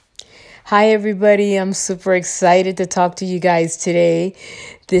Hi, everybody. I'm super excited to talk to you guys today.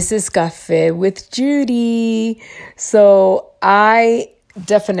 This is Café with Judy. So I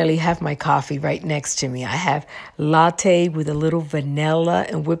definitely have my coffee right next to me. I have latte with a little vanilla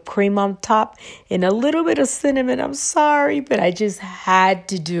and whipped cream on top and a little bit of cinnamon. I'm sorry, but I just had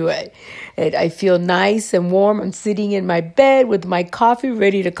to do it. I feel nice and warm. I'm sitting in my bed with my coffee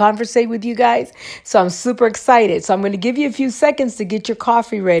ready to conversate with you guys. So I'm super excited. So I'm going to give you a few seconds to get your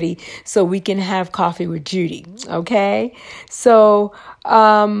coffee ready so we can have coffee with Judy. Okay? So,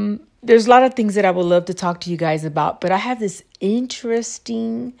 there's a lot of things that I would love to talk to you guys about, but I have this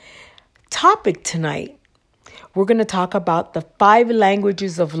interesting topic tonight. We're going to talk about the 5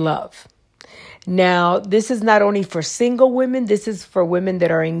 languages of love. Now, this is not only for single women, this is for women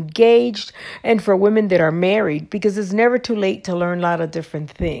that are engaged and for women that are married, because it's never too late to learn a lot of different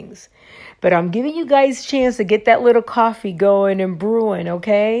things. But I'm giving you guys a chance to get that little coffee going and brewing,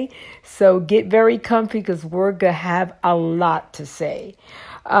 okay? So get very comfy because we're going to have a lot to say.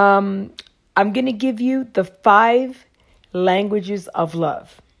 I'm going to give you the 5 languages of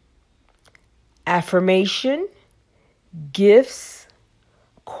love: affirmation, gifts,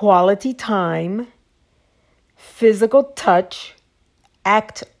 quality time, physical touch,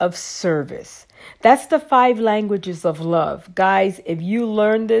 act of service. That's the 5 languages of love. Guys, if you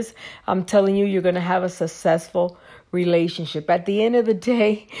learn this, I'm telling you, you're going to have a successful relationship. At the end of the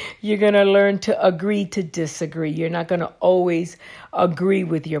day, you're going to learn to agree to disagree. You're not going to always agree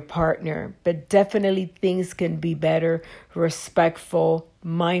with your partner, but definitely things can be better, respectful,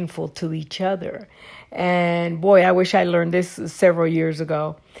 mindful to each other. And boy, I wish I learned this several years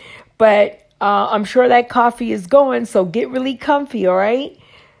ago. But I'm sure that coffee is going, so get really comfy, all right?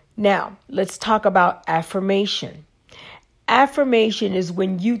 Now, let's talk about affirmation. Affirmation is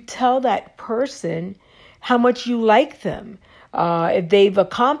when you tell that person how much you like them. If they've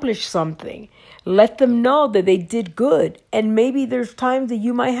accomplished something, let them know that they did good. And maybe there's times that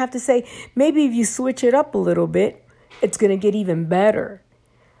you might have to say, maybe if you switch it up a little bit, it's going to get even better.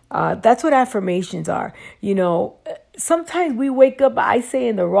 That's what affirmations are. You know, sometimes we wake up, I say,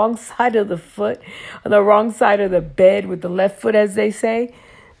 in the wrong side of the foot, on the wrong side of the bed with the left foot, as they say,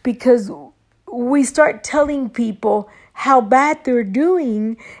 because we start telling people how bad they're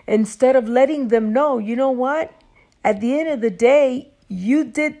doing instead of letting them know, you know what? At the end of the day, you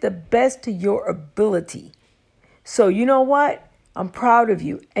did the best to your ability. So you know what? I'm proud of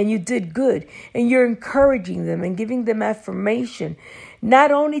you and you did good. And you're encouraging them and giving them affirmation,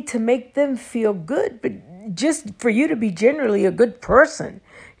 not only to make them feel good, but just for you to be generally a good person.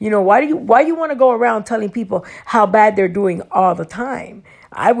 You know, why you want to go around telling people how bad they're doing all the time?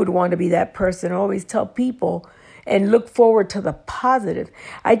 I would want to be that person. Always tell people and look forward to the positive.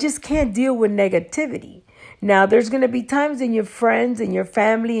 I just can't deal with negativity. Now, there's going to be times in your friends and your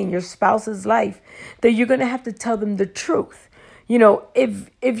family and your spouse's life that you're going to have to tell them the truth. You know,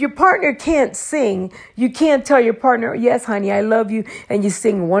 if your partner can't sing, you can't tell your partner, yes, honey, I love you, and you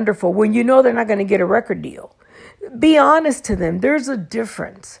sing wonderful, when you know they're not going to get a record deal. Be honest to them. There's a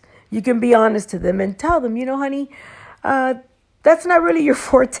difference. You can be honest to them and tell them, you know, honey, that's not really your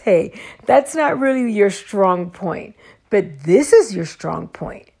forte. That's not really your strong point. But this is your strong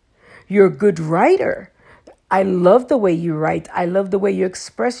point. You're a good writer. I love the way you write. I love the way you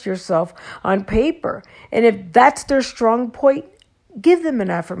express yourself on paper. And if that's their strong point, give them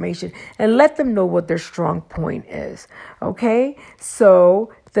an affirmation and let them know what their strong point is. Okay?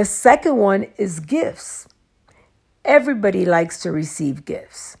 So the second one is gifts. Everybody likes to receive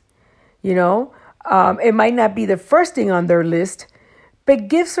gifts. You know, it might not be the first thing on their list, but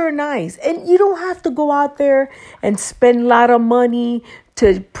gifts are nice. And you don't have to go out there and spend a lot of money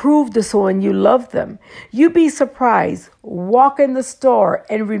to prove to someone you love them. You'd be surprised. Walk in the store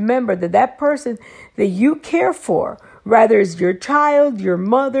and remember that person that you care for, whether it's your child, your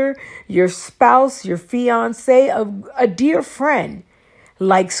mother, your spouse, your fiance, a dear friend,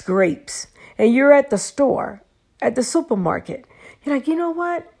 likes grapes. And you're at the store, at the supermarket. You're like, you know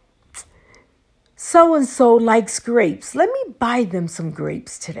what? So-and-so likes grapes. Let me buy them some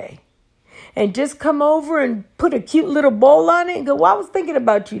grapes today. And just come over and put a cute little bowl on it and go, well, I was thinking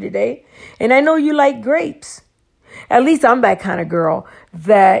about you today. And I know you like grapes. At least I'm that kind of girl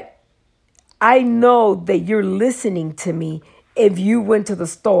that I know that you're listening to me if you went to the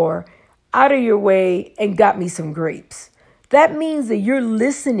store out of your way and got me some grapes. That means that you're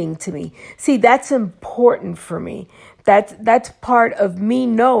listening to me. See, that's important for me. That's part of me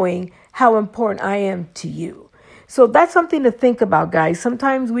knowing how important I am to you. So that's something to think about, guys.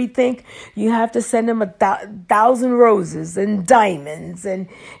 Sometimes we think you have to send them 1,000 roses and diamonds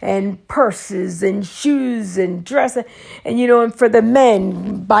and purses and shoes and dresses. And for the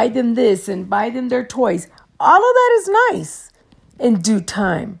men, buy them this and buy them their toys. All of that is nice in due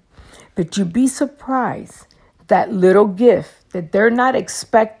time. But you'd be surprised that little gift that they're not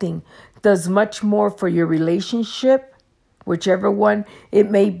expecting does much more for your relationship, whichever one it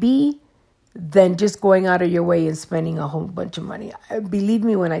may be, than just going out of your way and spending a whole bunch of money. Believe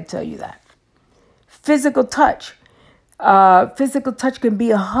me when I tell you that. Physical touch. Physical touch can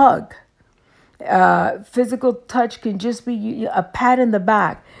be a hug. Physical touch can just be a pat in the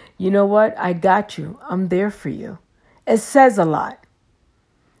back. You know what? I got you. I'm there for you. It says a lot.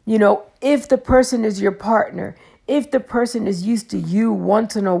 If the person is your partner, if the person is used to you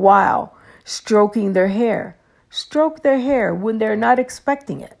once in a while stroking their hair, stroke their hair when they're not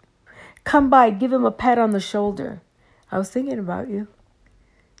expecting it. Come by, give them a pat on the shoulder. I was thinking about you.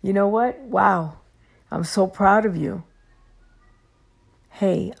 You know what? Wow. I'm so proud of you.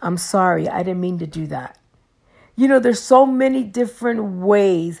 Hey, I'm sorry. I didn't mean to do that. There's so many different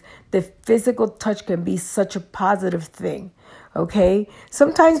ways that physical touch can be such a positive thing. Okay?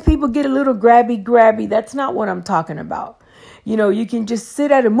 Sometimes people get a little grabby. That's not what I'm talking about. You can just sit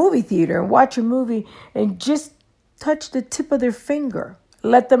at a movie theater and watch a movie and just touch the tip of their finger.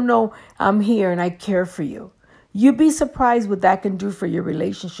 Let them know I'm here and I care for you. You'd be surprised what that can do for your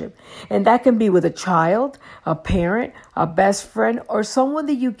relationship. And that can be with a child, a parent, a best friend, or someone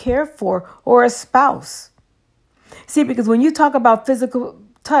that you care for, or a spouse. See, because when you talk about physical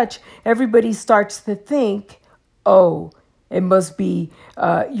touch, everybody starts to think, oh, it must be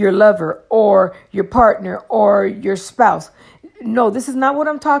your lover or your partner or your spouse. No, this is not what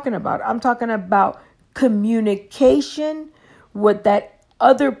I'm talking about. I'm talking about communication with that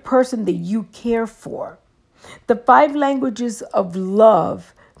other person that you care for. The 5 languages of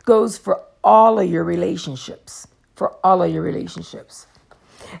love goes for all of your relationships.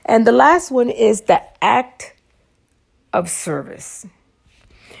 And the last one is the act of service.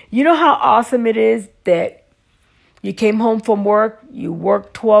 You know how awesome it is that you came home from work, you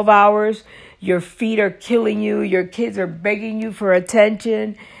worked 12 hours, your feet are killing you, your kids are begging you for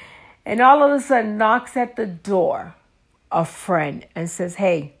attention, and all of a sudden knocks at the door a friend and says,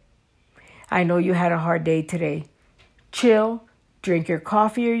 hey, I know you had a hard day today. Chill, drink your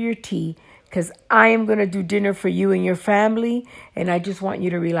coffee or your tea, because I am going to do dinner for you and your family, and I just want you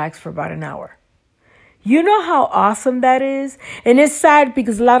to relax for about an hour. You know how awesome that is? And it's sad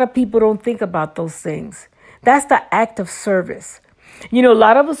because a lot of people don't think about those things. That's the act of service. A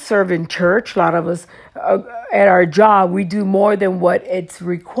lot of us serve in church. A lot of us at our job, we do more than what it's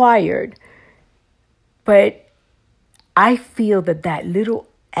required. But I feel that little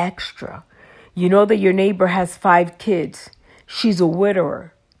extra, that your neighbor has 5 kids. She's a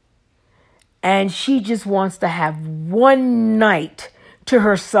widower. And she just wants to have one night to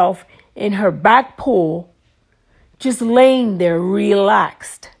herself in her back pool, just laying there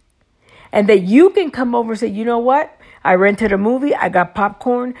relaxed. And that you can come over and say, you know what? I rented a movie. I got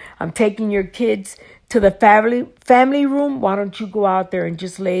popcorn. I'm taking your kids to the family room. Why don't you go out there and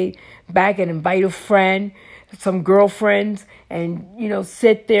just lay back and invite a friend, some girlfriends, and,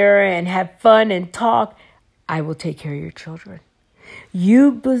 sit there and have fun and talk. I will take care of your children.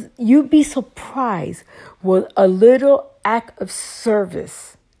 You'd be surprised what a little act of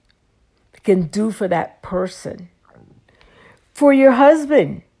service can do for that person. For your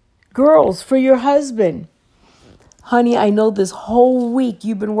husband, girls, for your husband. Honey, I know this whole week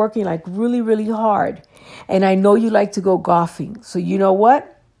you've been working like really, really hard. And I know you like to go golfing. So you know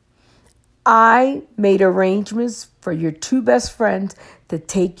what? I made arrangements for your 2 best friends to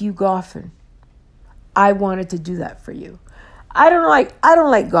take you golfing. I wanted to do that for you. I don't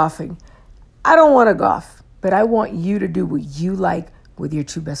like golfing. I don't want to golf, but I want you to do what you like with your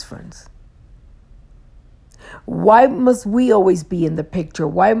 2 best friends. Why must we always be in the picture?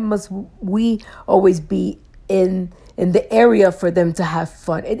 Why must we always be in the area for them to have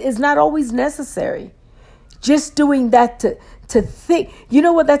fun? It is not always necessary. Just doing that to think, you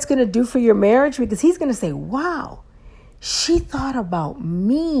know what that's going to do for your marriage? Because he's going to say, wow, she thought about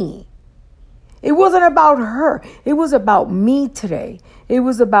me. It wasn't about her. It was about me today. It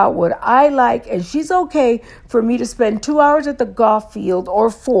was about what I like. And she's okay for me to spend 2 hours at the golf field or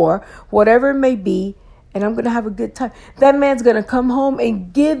 4, whatever it may be. And I'm going to have a good time. That man's going to come home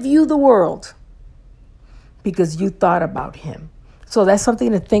and give you the world because you thought about him. So that's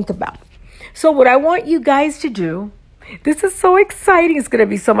something to think about. So what I want you guys to do, this is so exciting. It's going to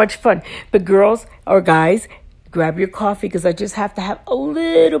be so much fun. But girls or guys, grab your coffee because I just have to have a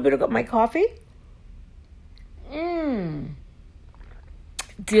little bit of my coffee.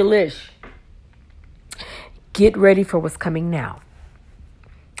 Delish. Get ready for what's coming now.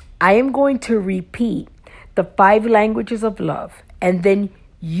 I am going to repeat the 5 languages of love, and then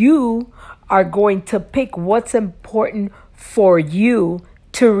you are going to pick what's important for you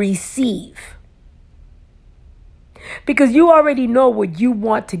to receive. Because you already know what you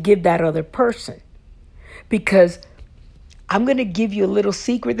want to give that other person. Because I'm going to give you a little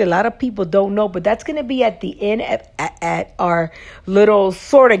secret that a lot of people don't know, but that's going to be at the end at our little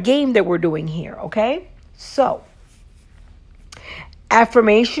sort of game that we're doing here, okay? So,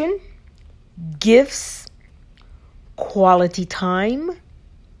 affirmation, gifts, quality time,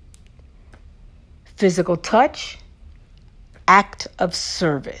 physical touch, act of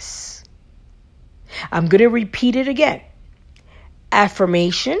service. I'm going to repeat it again.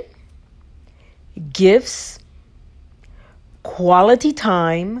 Affirmation, gifts, quality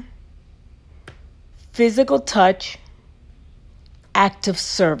time, physical touch, act of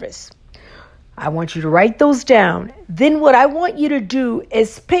service. I want you to write those down. Then what I want you to do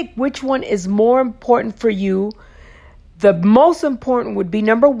is pick which one is more important for you. The most important would be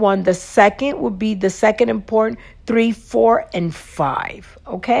number 1. The second would be the second important. 3, 4, and 5.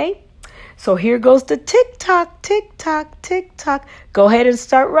 Okay? So here goes the tick-tock, tick-tock, tick-tock. Go ahead and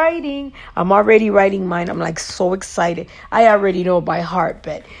start writing. I'm already writing mine. I'm like so excited. I already know by heart,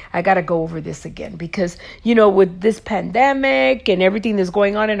 but I got to go over this again because, with this pandemic and everything that's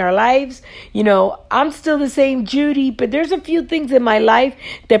going on in our lives, I'm still the same Judy, but there's a few things in my life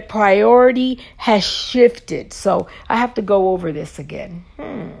that priority has shifted. So I have to go over this again.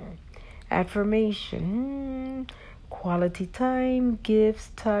 Affirmation. Quality time, gifts,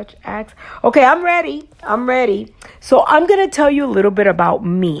 touch, acts. Okay, I'm ready. So I'm going to tell you a little bit about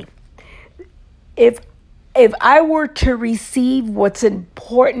me. If I were to receive what's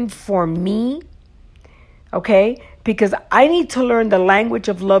important for me, okay, because I need to learn the language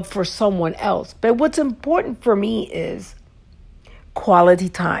of love for someone else. But what's important for me is quality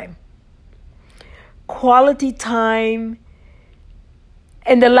time. Quality time.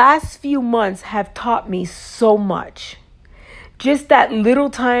 And the last few months have taught me so much. Just that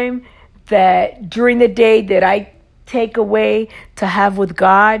little time that during the day that I take away to have with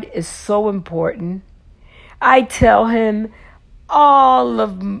God is so important. I tell him all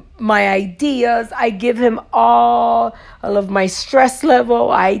of my ideas. I give him all of my stress level.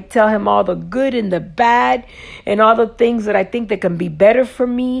 I tell him all the good and the bad and all the things that I think that can be better for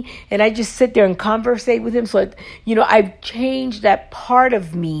me. And I just sit there and conversate with him. So, I've changed that part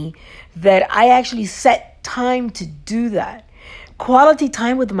of me that I actually set time to do that. Quality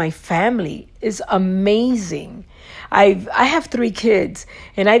time with my family is amazing. I have 3 kids,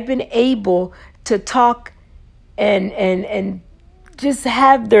 and I've been able to talk and just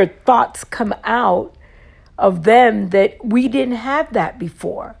have their thoughts come out of them that we didn't have that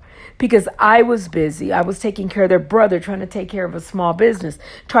before because I was busy. I was taking care of their brother, trying to take care of a small business,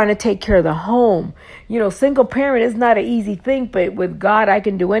 trying to take care of the home. Single parent is not an easy thing, but with God, I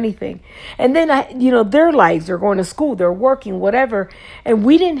can do anything. And then, their lives, they're going to school, they're working, whatever. And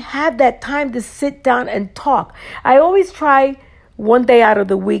we didn't have that time to sit down and talk. I always try one day out of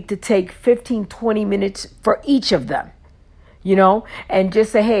the week to take 15, 20 minutes for each of them. And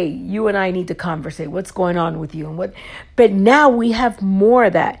just say, hey, you and I need to conversate. What's going on with you? But now we have more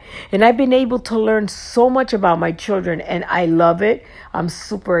of that. And I've been able to learn so much about my children, and I love it. I'm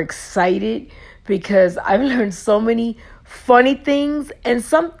super excited because I've learned so many funny things and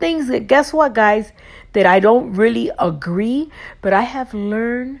some things that, guess what, guys, that I don't really agree, but I have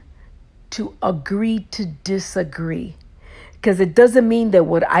learned to agree to disagree because it doesn't mean that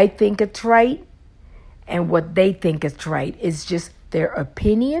what I think it's right and what they think is right. It's just their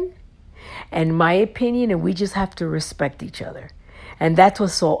opinion and my opinion, and we just have to respect each other. And that's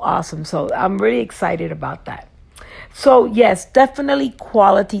what's so awesome. So I'm really excited about that. So yes, definitely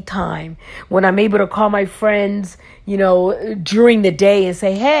quality time. When I'm able to call my friends, during the day and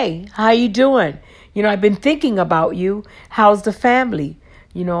say, hey, how you doing? I've been thinking about you. How's the family?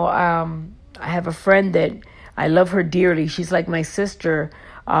 I have a friend that I love her dearly. She's like my sister.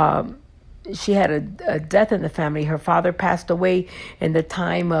 She had a death in the family. Her father passed away in the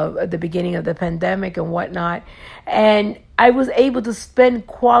time of the beginning of the pandemic and whatnot. And I was able to spend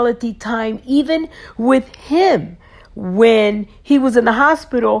quality time even with him when he was in the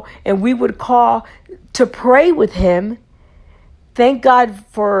hospital, and we would call to pray with him. Thank God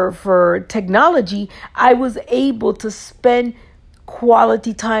for technology. I was able to spend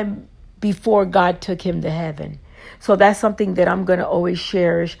quality time before God took him to heaven. So that's something that I'm going to always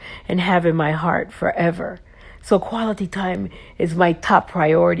cherish and have in my heart forever. So quality time is my top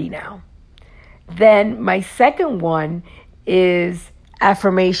priority now. Then my second one is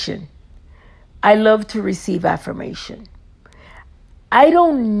affirmation. I love to receive affirmation. I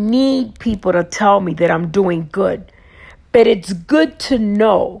don't need people to tell me that I'm doing good, but it's good to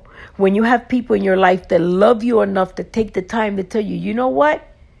know when you have people in your life that love you enough to take the time to tell you, you know what?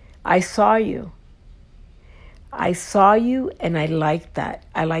 I saw you. I saw you and I like that.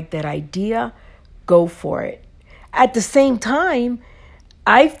 I like that idea. Go for it. At the same time,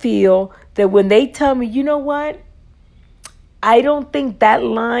 I feel that when they tell me, you know what? I don't think that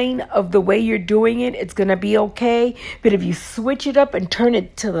line of the way you're doing it, it's going to be okay. But if you switch it up and turn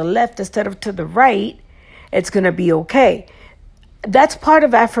it to the left instead of to the right, it's going to be okay. That's part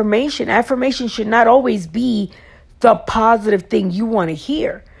of affirmation. Affirmation should not always be the positive thing you want to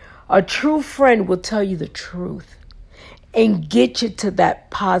hear. A true friend will tell you the truth and get you to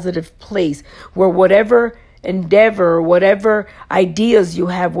that positive place where whatever endeavor, whatever ideas you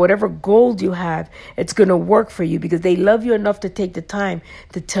have, whatever goals you have, it's going to work for you because they love you enough to take the time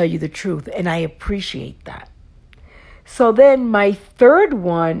to tell you the truth. And I appreciate that. So then my third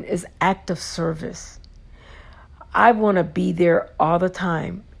one is act of service. I want to be there all the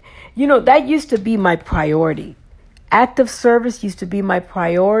time. You know, that used to be my priority. Act of service used to be my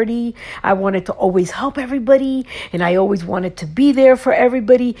priority. I wanted to always help everybody, and I always wanted to be there for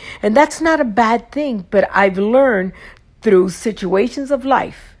everybody. And that's not a bad thing, but I've learned through situations of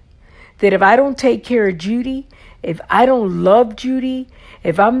life that if I don't take care of Judy, if I don't love Judy,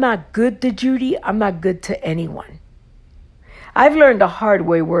 if I'm not good to Judy, I'm not good to anyone. I've learned the hard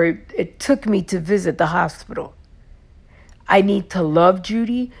way where it took me to visit the hospital. I need to love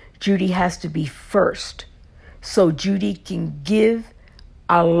Judy. Judy has to be first. So Judy can give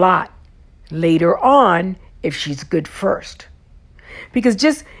a lot later on if she's good first. Because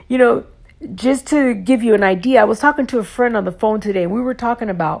just to give you an idea, I was talking to a friend on the phone today, and we were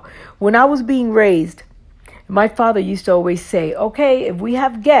talking about when I was being raised, my father used to always say, okay, if we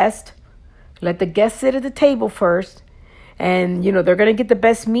have guests, let the guests sit at the table first. And, they're going to get the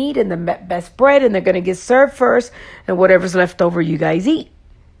best meat and the best bread, and they're going to get served first, and whatever's left over, you guys eat.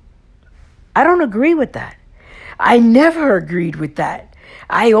 I don't agree with that. I never agreed with that.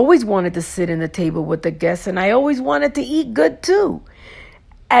 I always wanted to sit in the table with the guests, and I always wanted to eat good too.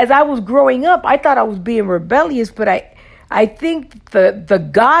 As I was growing up, I thought I was being rebellious, but I think the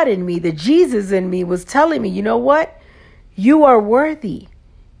God in me, the Jesus in me was telling me, you know what? You are worthy.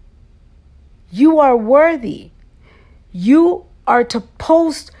 You are worthy. You are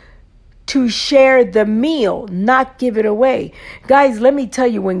supposed to share the meal, not give it away. Guys, let me tell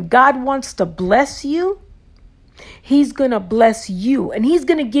you, when God wants to bless you, He's going to bless you, and He's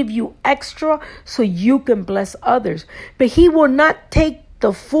going to give you extra so you can bless others. But He will not take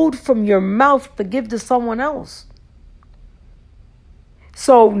the food from your mouth to give to someone else.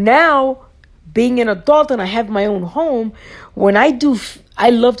 So now, being an adult and I have my own home, I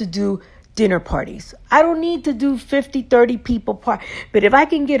love to do dinner parties. I don't need to do 50, 30 people party. But if I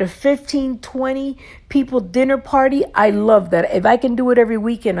can get a 15, 20 people dinner party, I love that. If I can do it every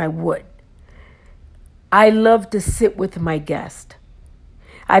weekend, I would. I love to sit with my guest.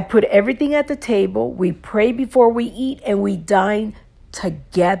 I put everything at the table. We pray before we eat, and we dine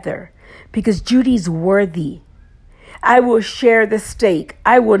together because Judy's worthy. I will share the steak.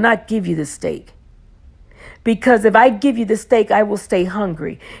 I will not give you the steak. Because if I give you the steak, I will stay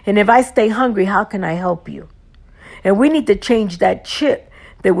hungry. And if I stay hungry, how can I help you? And we need to change that chip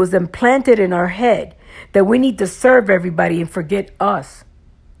that was implanted in our head, that we need to serve everybody and forget us.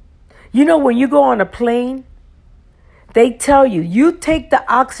 When you go on a plane, they tell you, you take the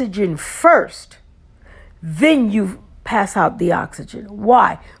oxygen first, then you pass out the oxygen.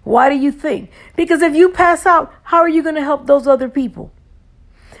 Why? Why do you think? Because if you pass out, how are you going to help those other people?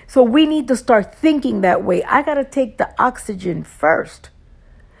 So we need to start thinking that way. I got to take the oxygen first.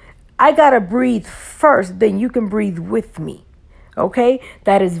 I got to breathe first, then you can breathe with me. Okay?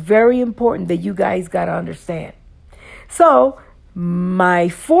 That is very important that you guys got to understand. So my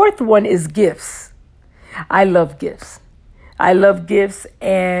fourth one is gifts. I love gifts. I love gifts,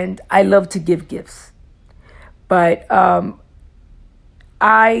 and I love to give gifts. But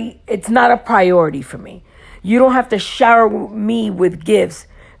it's not a priority for me. You don't have to shower me with gifts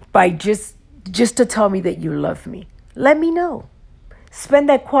by just to tell me that you love me. Let me know. Spend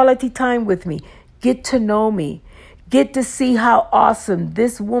that quality time with me. Get to know me. Get to see how awesome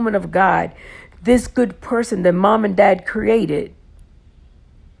this woman of God, this good person that mom and dad created.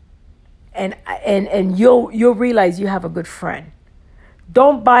 And you'll realize you have a good friend.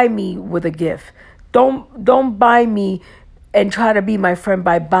 Don't buy me with a gift. Don't buy me and try to be my friend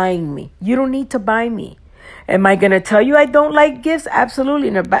by buying me. You don't need to buy me. Am I going to tell you I don't like gifts? Absolutely.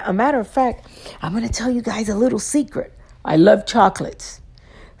 And a matter of fact, I'm going to tell you guys a little secret. I love chocolates.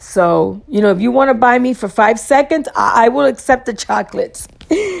 So, if you want to buy me for 5 seconds, I will accept the chocolates.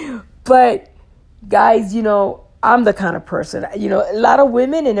 But guys, I'm the kind of person, a lot of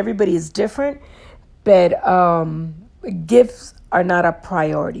women and everybody is different, but gifts are not a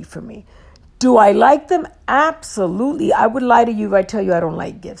priority for me. Do I like them? Absolutely. I would lie to you if I tell you I don't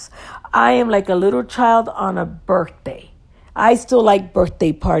like gifts. I am like a little child on a birthday. I still like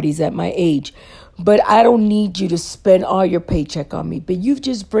birthday parties at my age, but I don't need you to spend all your paycheck on me. But you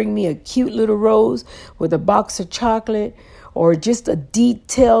just bring me a cute little rose with a box of chocolate or just a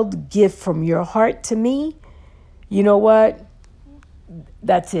detailed gift from your heart to me. You know what?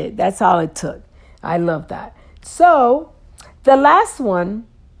 That's it. That's all it took. I love that. So the last one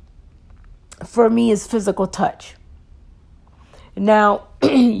for me is physical touch. Now,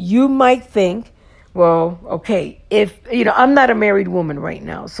 you might think, well, okay, if, I'm not a married woman right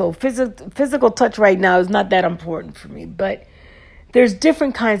now, so physical touch right now is not that important for me, but there's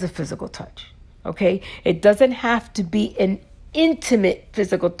different kinds of physical touch, okay? It doesn't have to be an intimate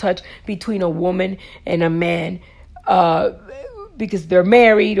physical touch between a woman and a man because they're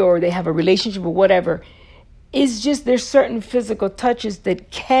married or they have a relationship or whatever. It's just there's certain physical touches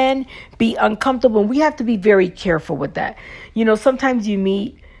that can be uncomfortable. And we have to be very careful with that. Sometimes you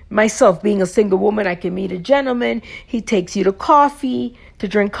meet, myself being a single woman, I can meet a gentleman. He takes you to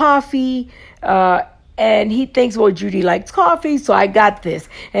drink coffee. And he thinks, well, Judy likes coffee, so I got this.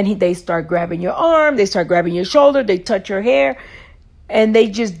 And they start grabbing your arm. They start grabbing your shoulder. They touch your hair. And they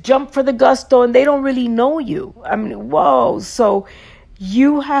just jump for the gusto and they don't really know you. I mean, whoa. So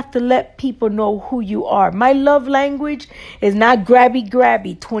you have to let people know who you are. My love language is not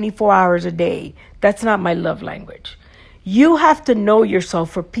grabby 24 hours a day. That's not my love language. You have to know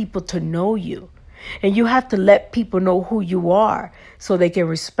yourself for people to know you. And you have to let people know who you are so they can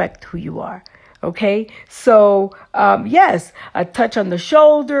respect who you are. Okay, so yes, a touch on the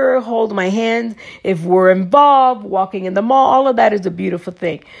shoulder, hold my hand if we're involved, walking in the mall, all of that is a beautiful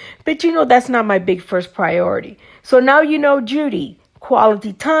thing. But that's not my big first priority. So now Judy,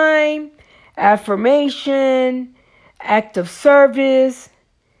 quality time, affirmation, act of service,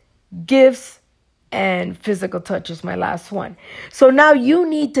 gifts, and physical touch is my last one. So now you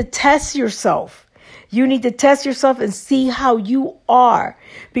need to test yourself. You need to test yourself and see how you are.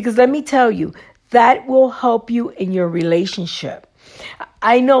 Because let me tell you, that will help you in your relationship.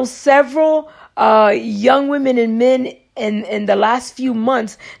 I know several young women and men in the last few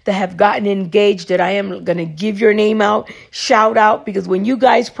months that have gotten engaged that I am going to give your name out, shout out, because when you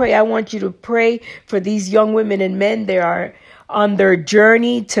guys pray, I want you to pray for these young women and men. They are on their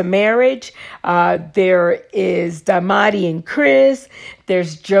journey to marriage. There is Damati and Chris.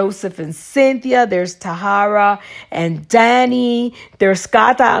 There's Joseph and Cynthia. There's Tahara and Danny. There's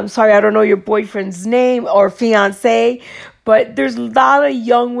Kata. I'm sorry, I don't know your boyfriend's name or fiance, but there's a lot of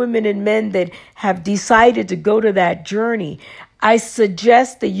young women and men that have decided to go to that journey. I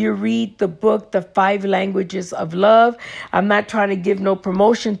suggest that you read the book, The 5 Languages of Love. I'm not trying to give no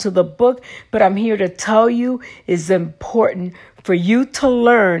promotion to the book, but I'm here to tell you it's important for you to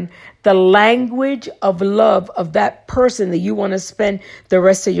learn the language of love of that person that you want to spend the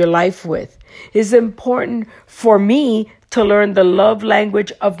rest of your life with. It's important for me to learn the love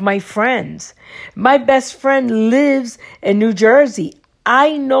language of my friends. My best friend lives in New Jersey.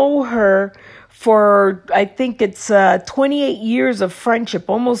 I know her for, I think it's 28 years of friendship,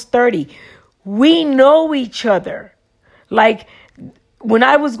 almost 30. We know each other. Like when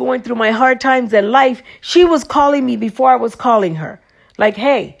I was going through my hard times in life, she was calling me before I was calling her. Like,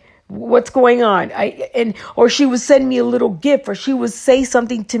 hey, what's going on? Or she would send me a little gift, or she would say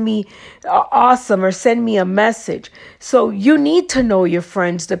something to me awesome, or send me a message. So you need to know your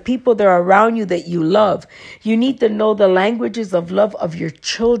friends, the people that are around you that you love. You need to know the languages of love of your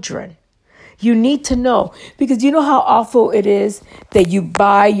children. You need to know, because you know how awful it is that you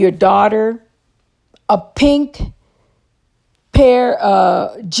buy your daughter a pink pair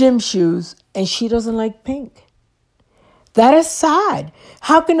of gym shoes and she doesn't like pink. That is sad.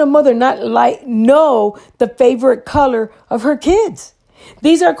 How can a mother not know the favorite color of her kids?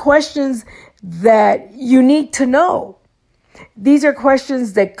 These are questions that you need to know. These are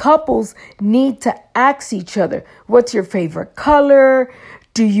questions that couples need to ask each other. What's your favorite color?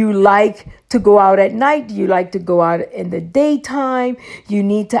 Do you like to go out at night? Do you like to go out in the daytime? You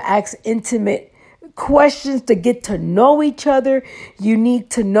need to ask intimate questions to get to know each other. You need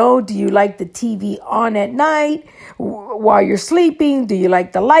to know, do you like the TV on at night while you're sleeping? Do you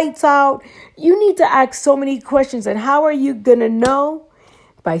like the lights out? You need to ask so many questions. And how are you going to know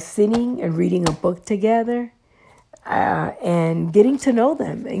by sitting and reading a book together. And getting to know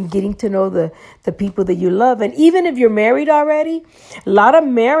them and getting to know the people that you love. And even if you're married already, a lot of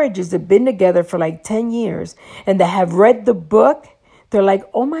marriages have been together for like 10 years and they have read the book. They're like,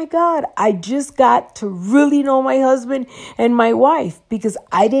 oh my God, I just got to really know my husband and my wife because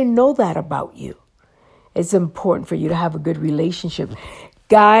I didn't know that about you. It's important for you to have a good relationship.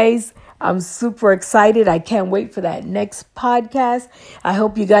 Guys, I'm super excited. I can't wait for that next podcast. I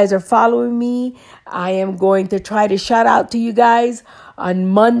hope you guys are following me. I am going to try to shout out to you guys on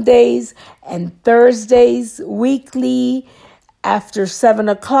Mondays and Thursdays weekly after 7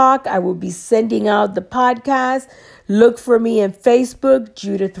 o'clock. I will be sending out the podcast. Look for me on Facebook,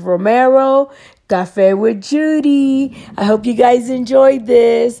 Judith Romero, Cafe with Judy. I hope you guys enjoyed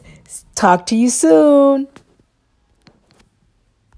this. Talk to you soon.